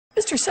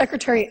Mr.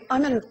 Secretary,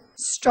 I'm going to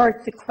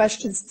start the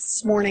questions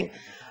this morning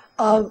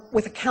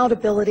with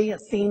accountability, a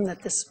theme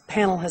that this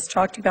panel has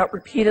talked about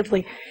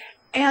repeatedly,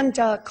 and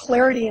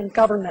clarity in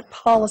government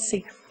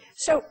policy.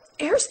 So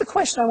here's the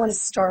question I want to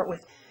start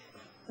with.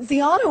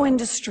 The auto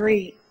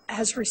industry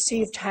has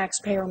received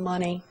taxpayer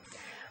money,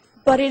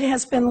 but it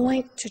has been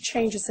linked to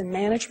changes in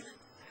management,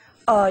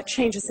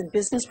 changes in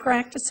business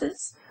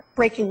practices,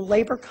 breaking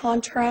labor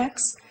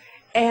contracts,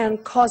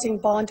 and causing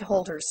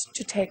bondholders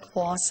to take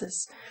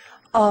losses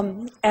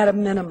at a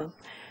minimum.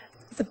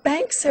 The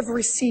banks have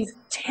received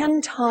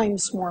 10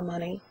 times more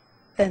money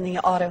than the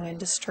auto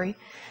industry,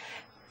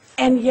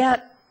 and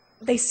yet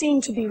they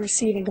seem to be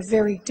receiving a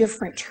very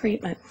different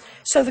treatment.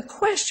 So the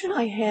question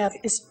I have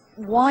is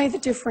why the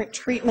different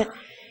treatment,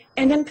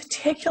 and in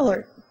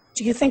particular,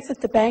 do you think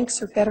that the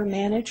banks are better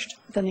managed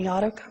than the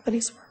auto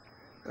companies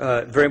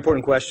were? Very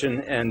important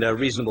question and a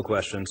reasonable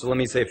question. So let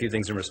me say a few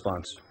things in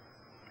response.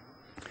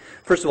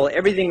 First of all,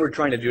 everything we're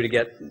trying to do to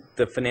get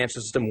the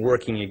financial system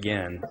working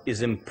again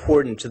is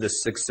important to the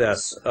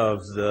success of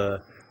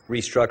the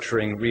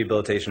restructuring,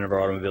 rehabilitation of our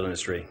automobile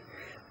industry.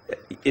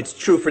 It's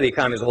true for the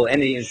economy as a whole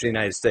and the industry in the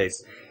United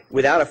States.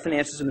 Without a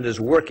financial system that is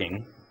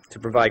working to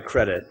provide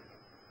credit,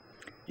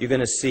 you're going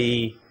to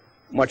see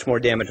much more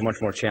damage, much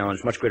more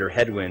challenge, much greater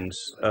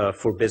headwinds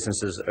for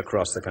businesses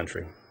across the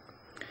country.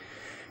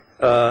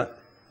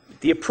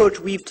 The approach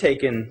we've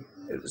taken,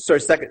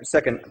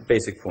 second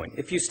basic point.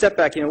 If you step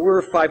back,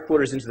 we're 5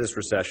 quarters into this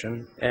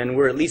recession, and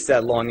we're at least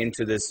that long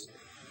into this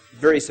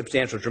very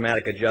substantial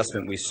dramatic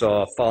adjustment we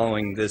saw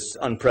following this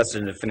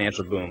unprecedented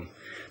financial boom.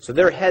 So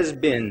there has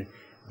been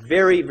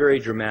very, very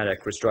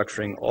dramatic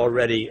restructuring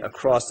already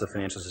across the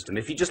financial system.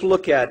 If you just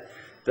look at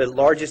the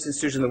largest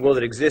institution in the world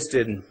that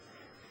existed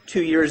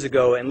 2 years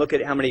ago and look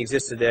at how many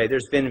exist today,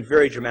 there's been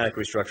very dramatic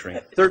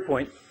restructuring. Third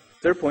point,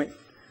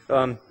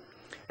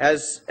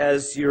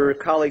 as your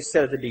colleague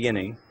said at the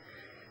beginning,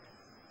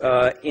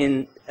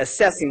 in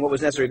assessing what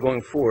was necessary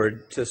going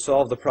forward to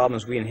solve the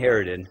problems we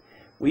inherited,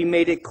 we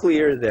made it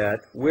clear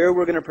that where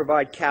we're going to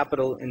provide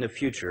capital in the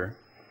future,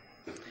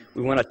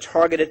 we want to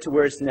target it to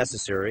where it's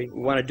necessary.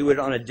 We want to do it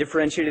on a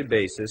differentiated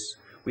basis.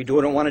 We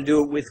don't want to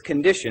do it with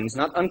conditions,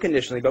 not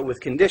unconditionally, but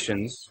with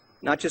conditions,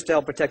 not just to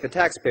help protect the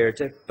taxpayer,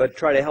 but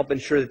try to help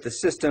ensure that the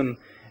system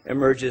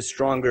emerges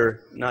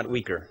stronger, not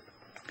weaker.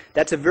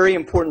 That's a very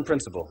important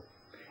principle.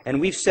 And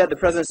we've said, the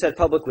President said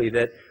publicly,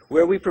 that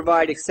where we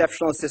provide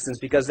exceptional assistance,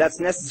 because that's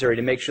necessary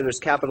to make sure there's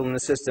capital in the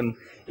system,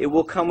 it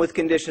will come with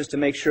conditions to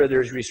make sure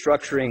there's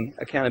restructuring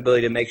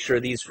accountability to make sure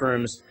these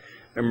firms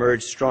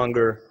emerge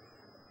stronger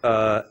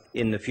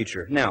in the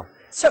future. Now,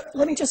 so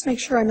let me just make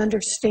sure I'm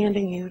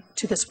understanding you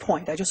to this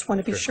point. I just want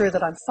to be sure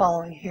that I'm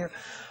following here.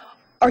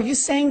 Are you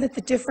saying that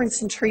the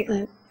difference in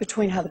treatment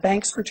between how the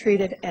banks were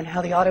treated and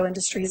how the auto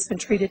industry has been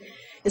treated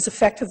is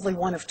effectively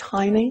one of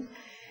timing,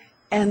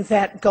 and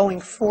that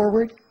going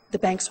forward the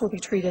banks will be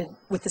treated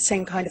with the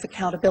same kind of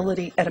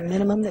accountability at a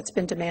minimum that's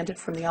been demanded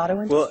from the auto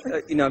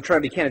industry? Well, I'm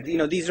trying to be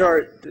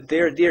candid.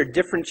 They're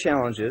different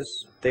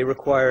challenges. They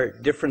require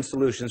different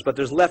solutions, but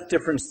there's less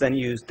difference than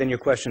your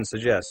question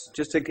suggests.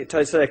 Just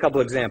to cite a couple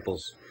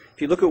examples.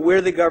 If you look at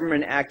where the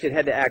government had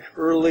to act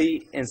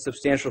early and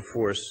substantial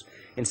force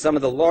in some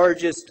of the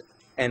largest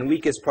and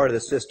weakest part of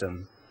the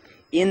system,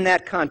 in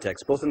that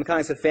context, both in the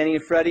context of Fannie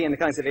and Freddie and the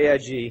context of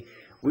AIG,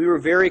 we were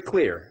very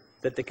clear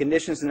that the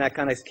conditions in that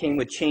context came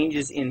with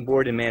changes in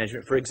board and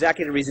management for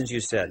exactly the reasons you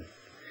said.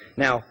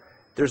 Now,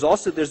 there's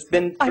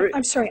been...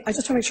 I'm sorry, I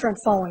just want to make sure I'm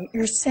following.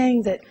 You're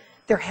saying that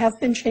there have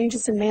been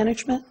changes in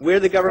management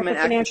where the government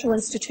for financial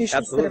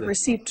institutions that have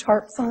received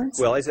TARP funds?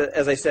 Well,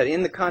 as I said,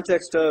 in the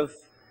context of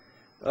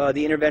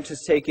the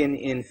interventions taken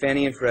in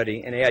Fannie and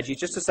Freddie and AIG,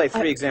 just to cite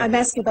 3 examples. I'm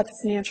asking about the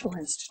financial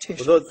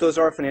institutions. Well, those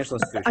are financial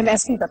institutions. I'm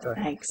asking about the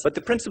banks. But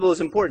the principle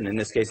is important in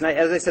this case. And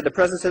as I said, the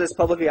President said this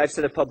publicly, I've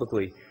said it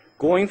publicly.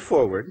 Going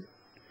forward,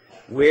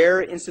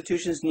 where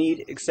institutions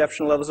need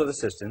exceptional levels of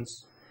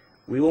assistance,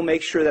 we will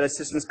make sure that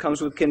assistance comes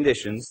with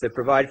conditions that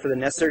provide for the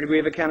necessary degree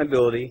of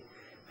accountability,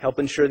 help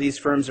ensure these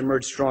firms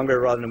emerge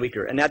stronger rather than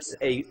weaker. And that's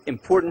an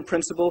important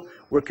principle.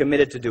 We're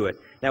committed to do it.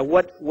 Now,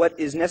 what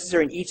is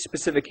necessary in each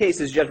specific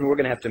case is judgment we're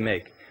going to have to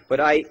make. But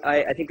I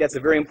think that's a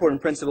very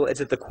important principle.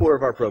 It's at the core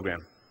of our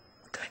program.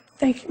 Good.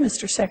 Thank you,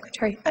 Mr.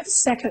 Secretary. I have a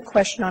second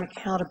question on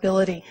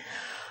accountability.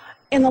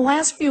 In the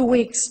last few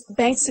weeks,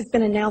 banks have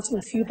been announcing,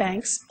 a few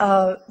banks,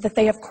 that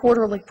they have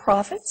quarterly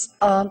profits.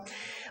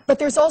 But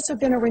there's also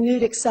been a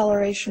renewed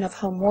acceleration of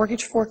home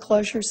mortgage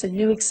foreclosures and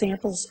new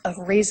examples of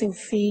raising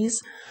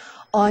fees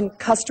on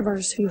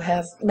customers who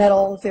have met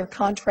all of their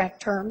contract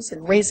terms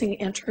and raising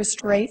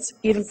interest rates,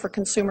 even for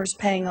consumers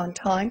paying on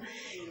time.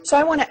 So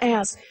I want to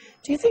ask,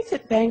 do you think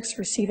that banks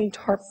receiving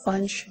TARP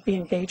funds should be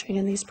engaging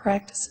in these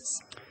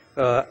practices?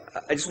 I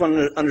just want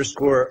to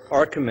underscore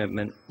our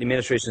commitment, the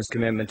administration's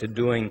commitment to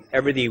doing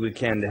everything we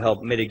can to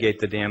help mitigate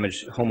the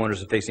damage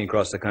homeowners are facing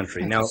across the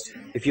country. Now,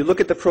 if you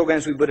look at the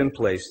programs we put in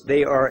place,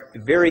 they are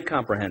very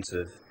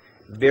comprehensive,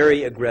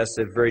 very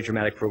aggressive, very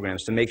dramatic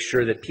programs to make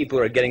sure that people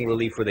are getting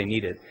relief where they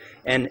need it.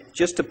 And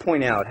just to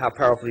point out how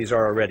powerful these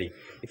are already,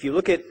 If you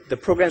look at the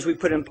programs we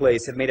put in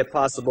place, have made it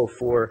possible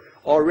for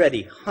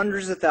already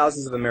hundreds of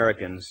thousands of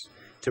Americans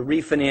to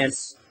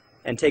refinance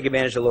and take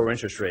advantage of lower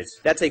interest rates.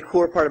 That's a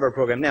core part of our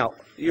program. Now,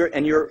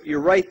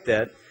 you're right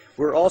that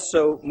we're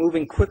also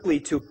moving quickly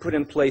to put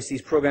in place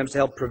these programs to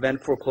help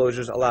prevent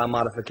foreclosures, allow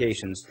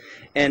modifications.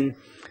 And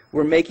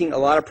we're making a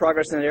lot of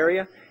progress in that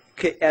area.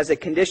 As a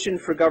condition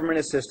for government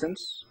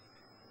assistance,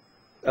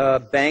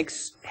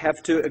 banks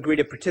have to agree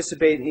to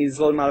participate in these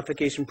loan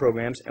modification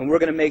programs, and we're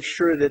going to make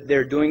sure that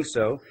they're doing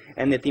so,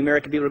 and that the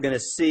American people are going to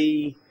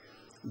see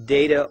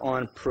data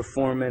on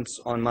performance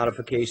on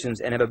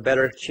modifications and have a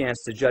better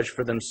chance to judge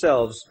for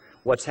themselves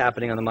what's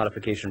happening on the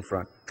modification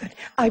front. Good.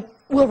 I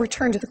will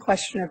return to the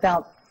question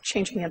about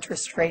changing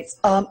interest rates,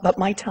 but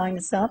my time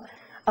is up.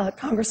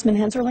 Congressman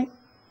Henserling?